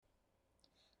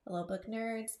Hello, book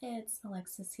nerds. It's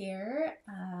Alexis here,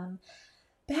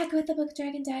 back with the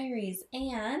Bookdragon Diaries.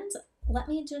 And let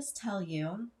me just tell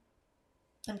you,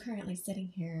 I'm currently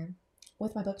sitting here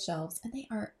with my bookshelves, and they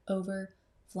are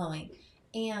overflowing.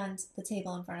 And the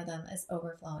table in front of them is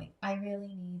overflowing. I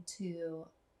really need to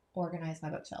organize my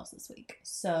bookshelves this week.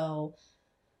 So,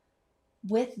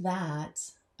 with that,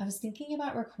 I was thinking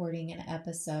about recording an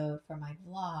episode for my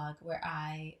vlog where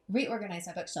I reorganize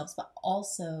my bookshelves, but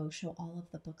also show all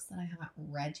of the books that I haven't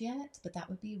read yet. But that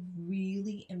would be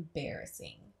really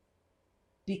embarrassing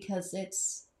because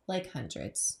it's like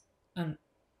hundreds. I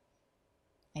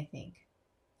think.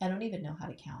 I don't even know how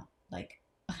to count. I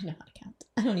know how to count.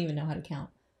 I don't even know how to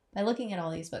count by looking at all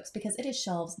these books because it is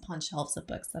shelves upon shelves of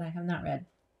books that I have not read.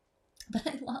 But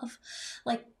I love,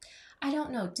 I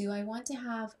don't know. Do I want to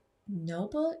have no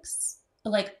books?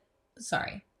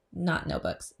 Not no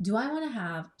books. Do I want to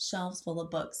have shelves full of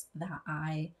books that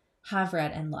I have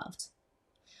read and loved?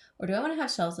 Or do I want to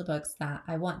have shelves of books that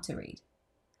I want to read?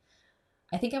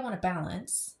 I think I want a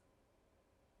balance,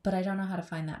 but I don't know how to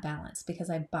find that balance because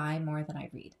I buy more than I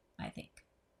read, I think.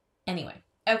 Anyway,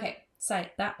 okay, so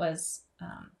that was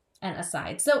an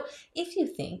aside. So if you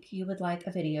think you would like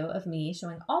a video of me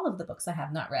showing all of the books I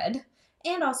have not read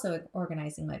and also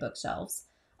organizing my bookshelves,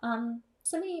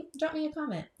 drop me a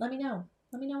comment. Let me know.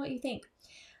 Let me know what you think.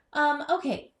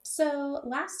 Okay, so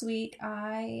last week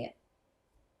I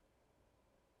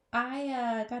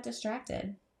got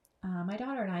distracted. My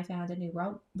daughter and I found a new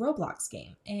Roblox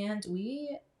game, and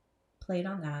we played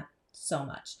on that so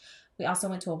much. We also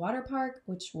went to a water park,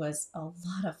 which was a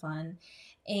lot of fun.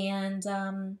 And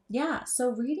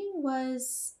so reading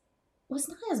was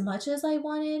not as much as I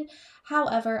wanted.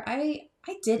 However, I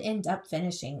did end up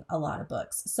finishing a lot of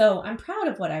books. So I'm proud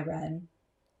of what I read,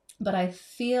 but I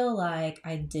feel like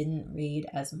I didn't read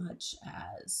as much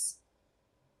as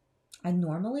I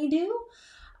normally do.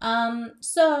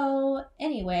 So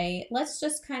anyway, let's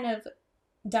just kind of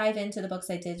dive into the books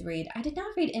I did read. I did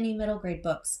not read any middle grade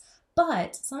books,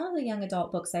 but some of the young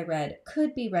adult books I read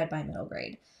could be read by middle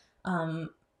grade.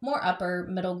 More upper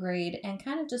middle grade and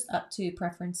kind of just up to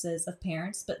preferences of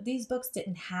parents, but these books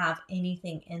didn't have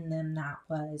anything in them that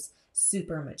was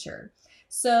super mature.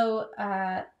 So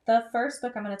the first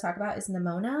book I'm going to talk about is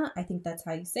Nimona. I think that's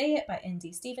how you say it, by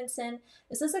N.D. Stevenson.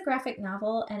 This is a graphic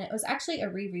novel, and it was actually a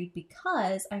reread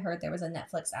because I heard there was a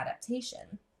Netflix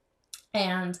adaptation.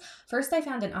 And first I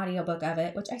found an audiobook of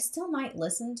it, which I still might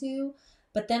listen to,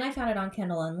 but then I found it on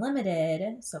Kindle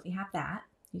Unlimited. So if you have that,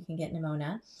 you can get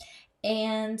Nimona.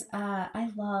 And I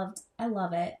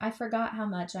love it. I forgot how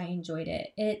much I enjoyed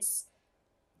it.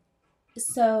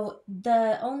 So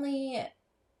the only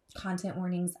content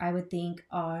warnings I would think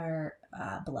are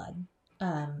blood,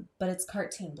 but it's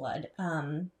cartoon blood,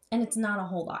 and it's not a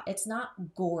whole lot. It's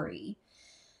not gory.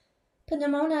 But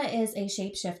Nimona is a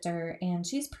shapeshifter, and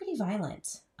she's pretty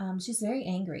violent. She's very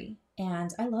angry,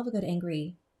 and I love a good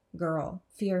angry girl,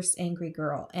 fierce, angry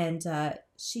girl. And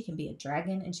she can be a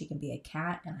dragon, and she can be a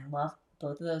cat, and I love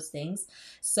both of those things.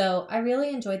 So I really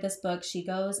enjoyed this book. She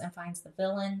goes and finds the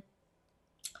villain,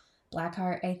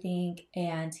 Blackheart, I think,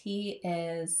 and he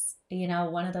is,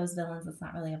 one of those villains that's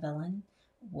not really a villain,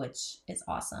 which is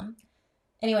awesome.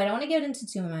 Anyway, I don't want to get into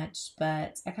too much,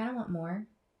 but I kind of want more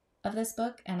of this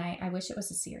book, and I wish it was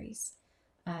a series.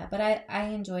 But I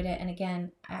enjoyed it, and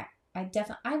again, I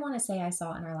want to say I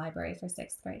saw it in our library for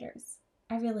 6th graders.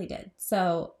 I really did.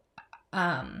 So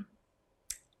I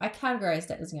categorized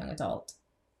it as young adult,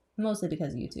 mostly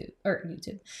because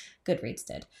Goodreads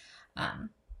did.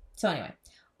 So anyway,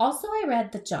 also I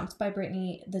read The Jump by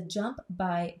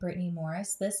Brittany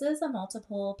Morris. This is a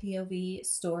multiple POV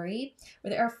story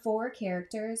where there are 4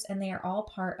 characters, and they are all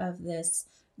part of this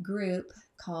group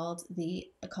called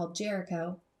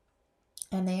Jericho,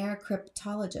 and they are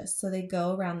cryptologists. So they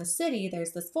go around the city.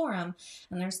 There's this forum,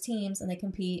 and there's teams, and they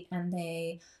compete, and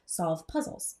they solve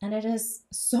puzzles. And it is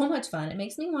so much fun. It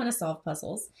makes me want to solve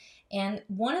puzzles. And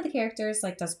one of the characters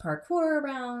does parkour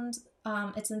around.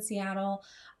 It's in Seattle.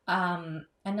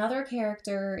 Another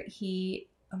character,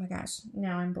 oh my gosh,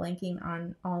 now I'm blanking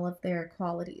on all of their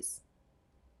qualities.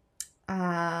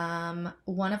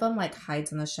 One of them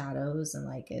hides in the shadows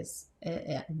and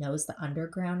it knows the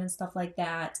underground and stuff like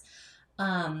that.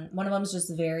 One of them is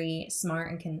just very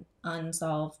smart and can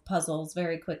unsolve puzzles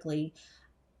very quickly.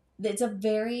 It's a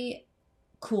very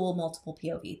cool multiple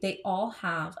POV. They all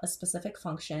have a specific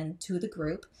function to the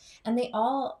group, and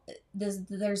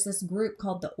there's this group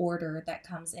called the Order that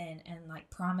comes in and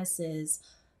promises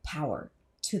power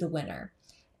to the winner.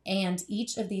 And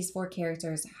each of these 4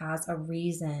 characters has a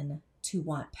reason to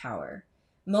want power.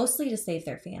 mostly to save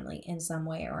their family in some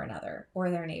way or another, or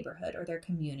their neighborhood or their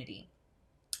community.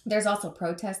 There's also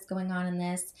protests going on in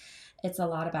this. It's a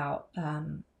lot about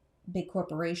big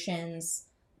corporations.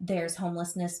 There's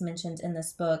homelessness mentioned in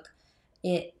this book.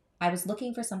 I was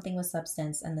looking for something with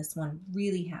substance, and this one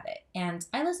really had it. And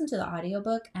I listened to the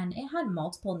audiobook, and it had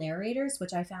multiple narrators,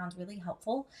 which I found really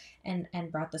helpful and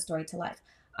brought the story to life.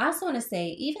 I also want to say,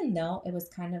 even though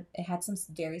it had some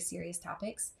very serious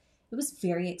topics, it was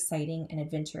very exciting and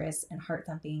adventurous and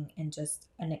heart-thumping and just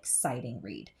an exciting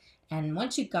read. And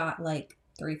once you got like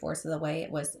 3/4 of the way,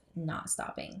 it was not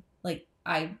stopping. Like,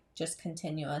 I just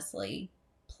continuously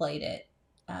played it.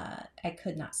 I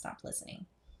could not stop listening.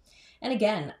 And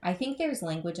again, I think there's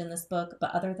language in this book,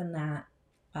 but other than that,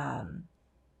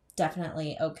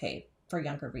 definitely okay for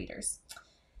younger readers.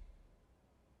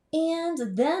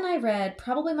 And then I read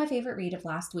probably my favorite read of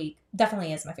last week.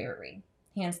 Definitely is my favorite read,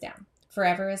 hands down.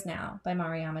 Forever Is Now by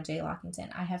Mariama J.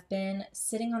 Lockington. I have been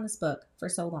sitting on this book for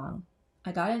so long.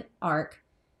 I got an ARC.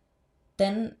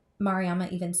 Then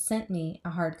Mariama even sent me a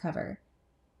hardcover.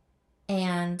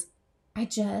 And I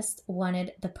just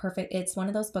wanted it's one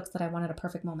of those books that I wanted a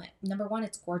perfect moment. Number one,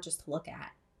 it's gorgeous to look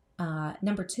at.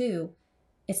 Number two,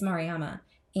 it's Mariama.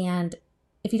 And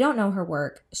if you don't know her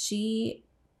work, she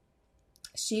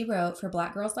wrote For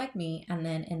Black Girls Like Me and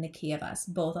then In the Key of Us.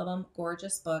 Both of them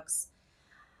gorgeous books.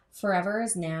 Forever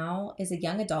Is Now is a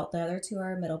young adult. The other two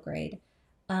are middle grade.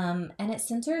 And it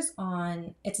centers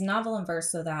on, it's novel in verse,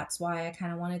 so that's why I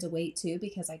kind of wanted to wait too,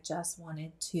 because I just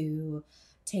wanted to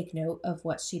take note of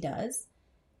what she does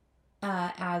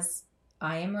as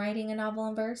I am writing a novel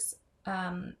in verse.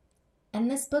 And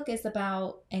this book is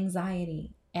about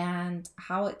anxiety and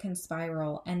how it can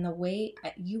spiral, and the way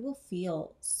you will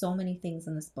feel so many things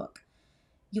in this book.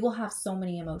 You will have so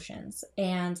many emotions,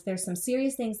 and there's some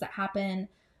serious things that happen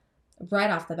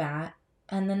right off the bat.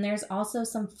 And then there's also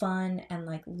some fun and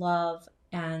like love.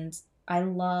 And I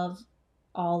love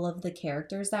all of the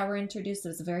characters that were introduced. It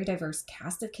was a very diverse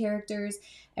cast of characters.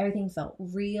 Everything felt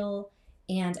real,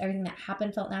 and everything that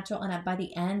happened felt natural. And by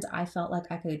the end, I felt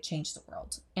like I could change the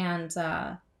world. And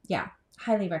yeah,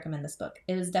 highly recommend this book.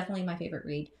 It was definitely my favorite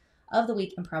read of the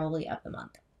week and probably of the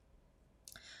month.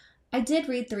 I did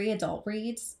read 3 adult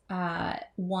reads.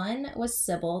 One was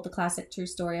Sybil, the classic true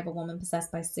story of a woman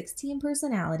possessed by 16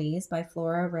 personalities by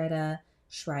Flora Retta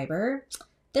Schreiber.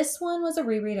 This one was a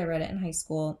reread. I read it in high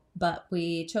school, but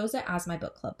we chose it as my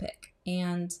book club pick.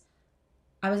 And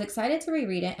I was excited to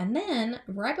reread it. And then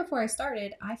right before I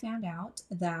started, I found out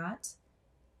that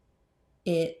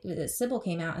Sybil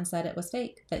came out and said it was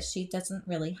fake, that she doesn't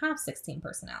really have 16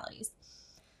 personalities.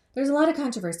 There's a lot of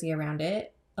controversy around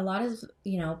it. A lot of,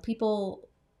 people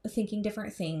thinking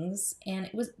different things, and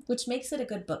which makes it a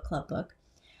good book club book.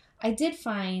 I did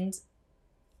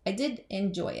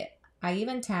enjoy it. I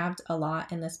even tabbed a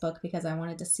lot in this book because I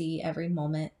wanted to see every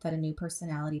moment that a new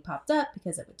personality popped up,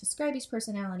 because it would describe each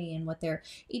personality and what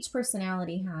each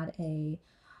personality had a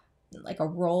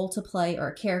role to play or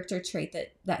a character trait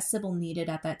that Sybil needed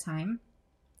at that time,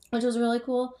 which was really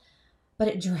cool, but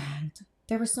it dragged.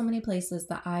 There were so many places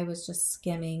that I was just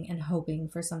skimming and hoping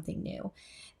for something new.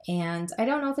 And I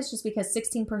don't know if it's just because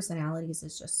 16 personalities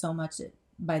is just so much that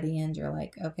by the end you're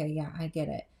like, okay, yeah, I get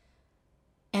it.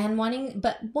 And wanting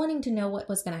to know what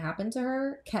was going to happen to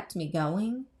her kept me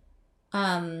going.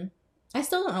 I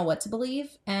still don't know what to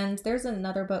believe. And there's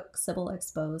another book, Sybil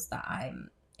Exposed,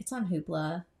 it's on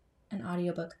Hoopla, an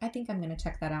audiobook. I think I'm going to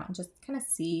check that out and just kind of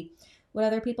see what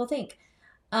other people think.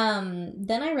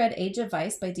 Then I read Age of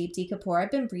Vice by Deep D. Kapoor.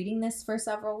 I've been reading this for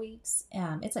several weeks.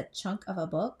 It's a chunk of a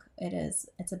book.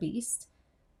 It's a beast,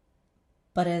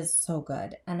 but it is so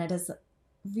good. And it is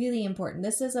really important.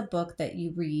 This is a book that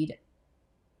you read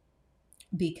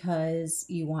because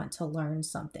you want to learn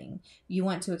something. You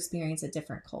want to experience a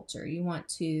different culture. You want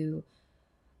to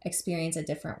experience a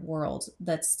different world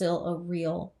that's still a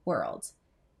real world.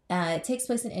 It takes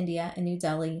place in India, in New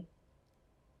Delhi.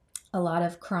 A lot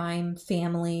of crime,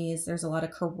 families, there's a lot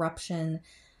of corruption.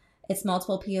 It's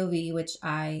multiple POV, which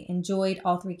I enjoyed.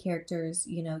 All 3 characters,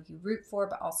 you root for,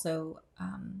 but also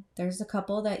there's a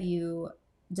couple that you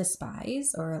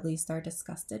despise, or at least are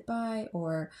disgusted by,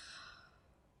 or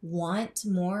want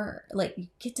more, like you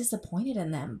get disappointed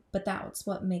in them, but that's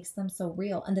what makes them so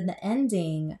real. And then the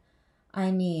ending,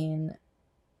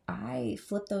 I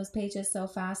flipped those pages so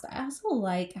fast. I also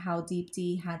like how Deep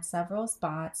D had several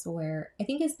spots where, I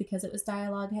think it's because it was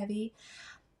dialogue heavy,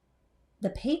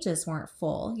 the pages weren't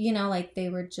full, they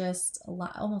were just a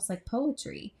lot, almost like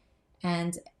poetry.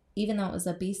 And even though it was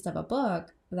a beast of a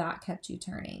book, that kept you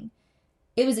turning.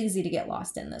 It was easy to get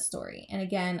lost in this story. And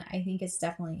again, I think it's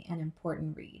definitely an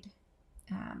important read.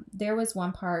 There was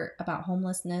one part about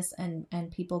homelessness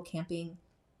and people camping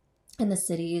in the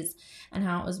cities and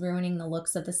how it was ruining the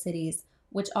looks of the cities,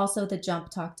 which also The Jump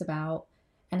talked about,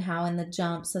 and how in The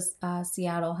Jump,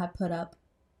 Seattle had put up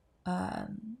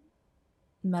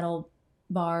metal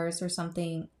bars or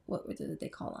something. What did they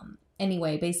call them?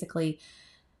 Anyway, basically,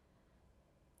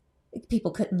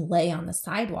 people couldn't lay on the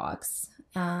sidewalks.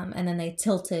 And then they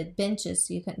tilted benches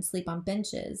so you couldn't sleep on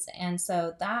benches. And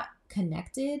so that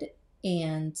connected.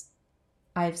 And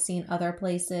I've seen other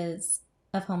places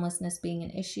of homelessness being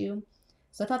an issue.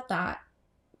 So I thought that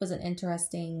was an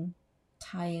interesting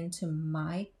tie into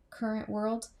my current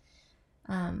world.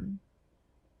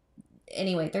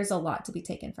 Anyway, there's a lot to be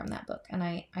taken from that book, and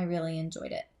I really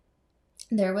enjoyed it.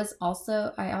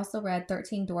 I also read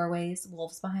 13 Doorways,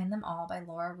 Wolves Behind Them All by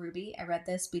Laura Ruby. I read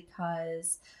this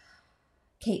because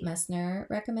Kate Messner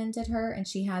recommended her, and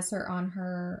she has her on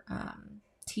her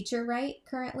teacher right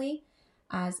currently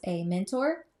as a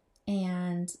mentor.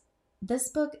 And this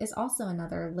book is also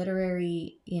another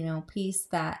literary, piece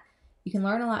that you can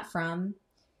learn a lot from.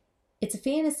 It's a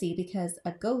fantasy because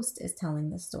a ghost is telling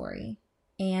the story,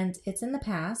 and it's in the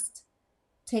past,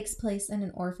 takes place in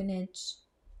an orphanage,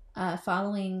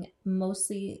 following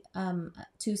mostly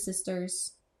two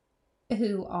sisters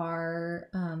who are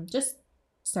just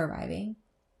surviving.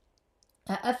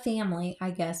 A family,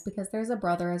 I guess, because there's a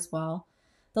brother as well.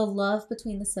 The love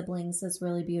between the siblings is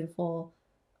really beautiful.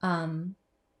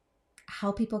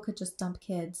 How people could just dump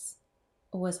kids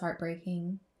was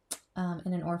heartbreaking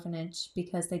in an orphanage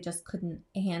because they just couldn't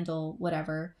handle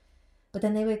whatever. But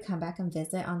then they would come back and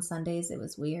visit on Sundays. It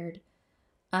was weird.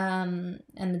 And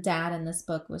the dad in this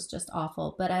book was just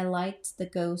awful. But I liked the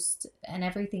ghost and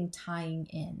everything tying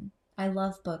in. I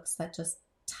love books that just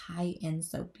tie in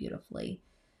so beautifully.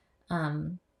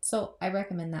 So I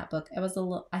recommend that book.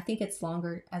 I think it's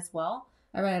longer as well.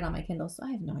 I read it on my Kindle, so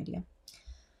I have no idea.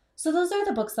 So those are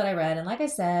the books that I read. And like I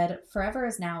said, Forever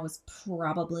Is Now was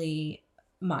probably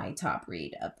my top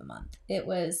read of the month. It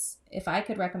was, if I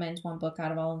could recommend one book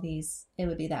out of all of these, it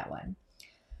would be that one.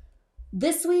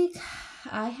 This week,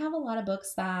 I have a lot of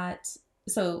books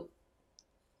so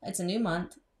it's a new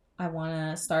month. I want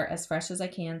to start as fresh as I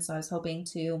can. So I was hoping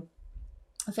to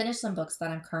finish some books that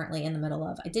I'm currently in the middle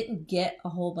of. I didn't get a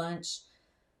whole bunch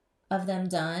of them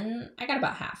done. I got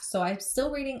about half. So I'm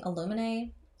still reading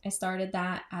Illuminae. I started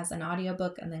that as an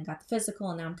audiobook and then got the physical,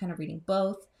 and now I'm kind of reading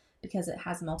both because it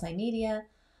has multimedia.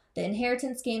 The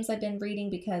Inheritance Games I've been reading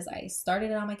because I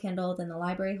started it on my Kindle, then the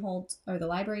library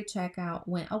checkout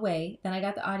went away. Then I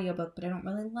got the audiobook, but I don't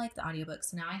really like the audiobook,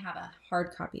 so now I have a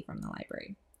hard copy from the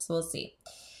library. So we'll see.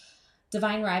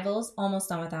 Divine Rivals, almost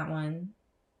done with that one.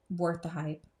 Worth the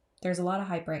hype. There's a lot of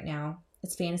hype right now.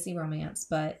 It's fantasy romance,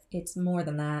 but it's more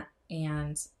than that,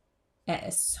 and it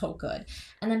is so good.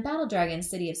 And then Battle Dragon,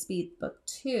 City of Speed, book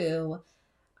 2,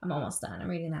 I'm almost done. I'm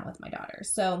reading that with my daughter.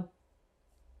 So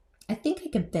I think I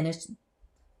can finish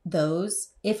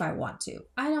those if I want to.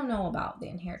 I don't know about the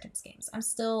Inheritance Games.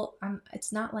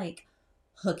 It's not like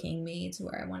hooking me to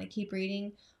where I want to keep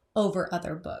reading over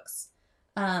other books.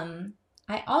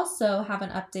 I also have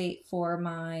an update for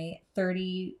my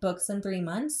 30 books in 3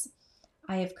 months.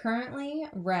 I have currently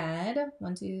read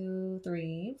 1, 2,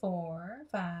 3, 4,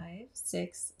 5,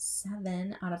 6,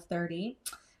 7 out of 30.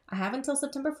 I have until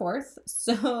September 4th,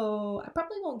 so I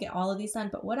probably won't get all of these done,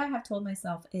 but what I have told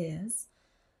myself is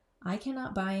I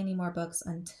cannot buy any more books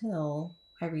until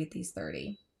I read these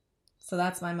 30. So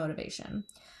that's my motivation.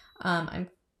 I'm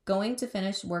going to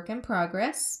finish Work in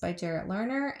Progress by Jarrett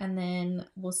Lerner, and then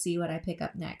we'll see what I pick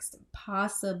up next.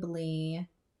 Possibly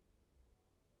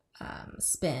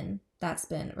Spin,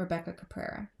 Rebecca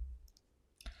Caprera.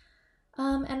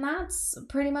 And that's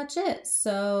pretty much it.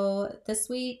 So this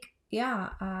week,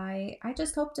 I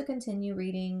just hope to continue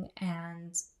reading,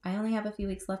 and I only have a few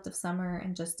weeks left of summer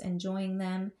and just enjoying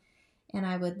them. And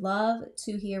I would love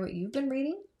to hear what you've been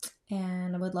reading,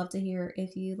 and I would love to hear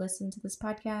if you listen to this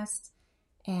podcast,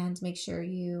 and make sure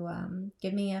you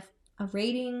give me a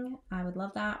rating. I would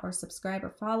love that, or subscribe or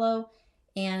follow.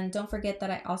 And don't forget that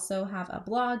I also have a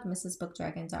blog,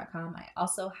 mrsbookdragon.com. I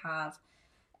also have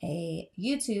a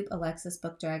YouTube, Alexis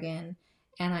Bookdragon.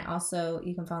 And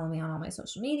you can follow me on all my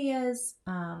social medias.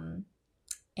 And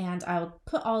I'll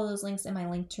put all of those links in my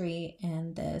link tree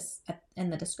in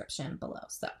the description below.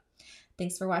 So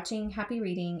thanks for watching. Happy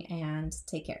reading, and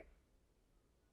take care.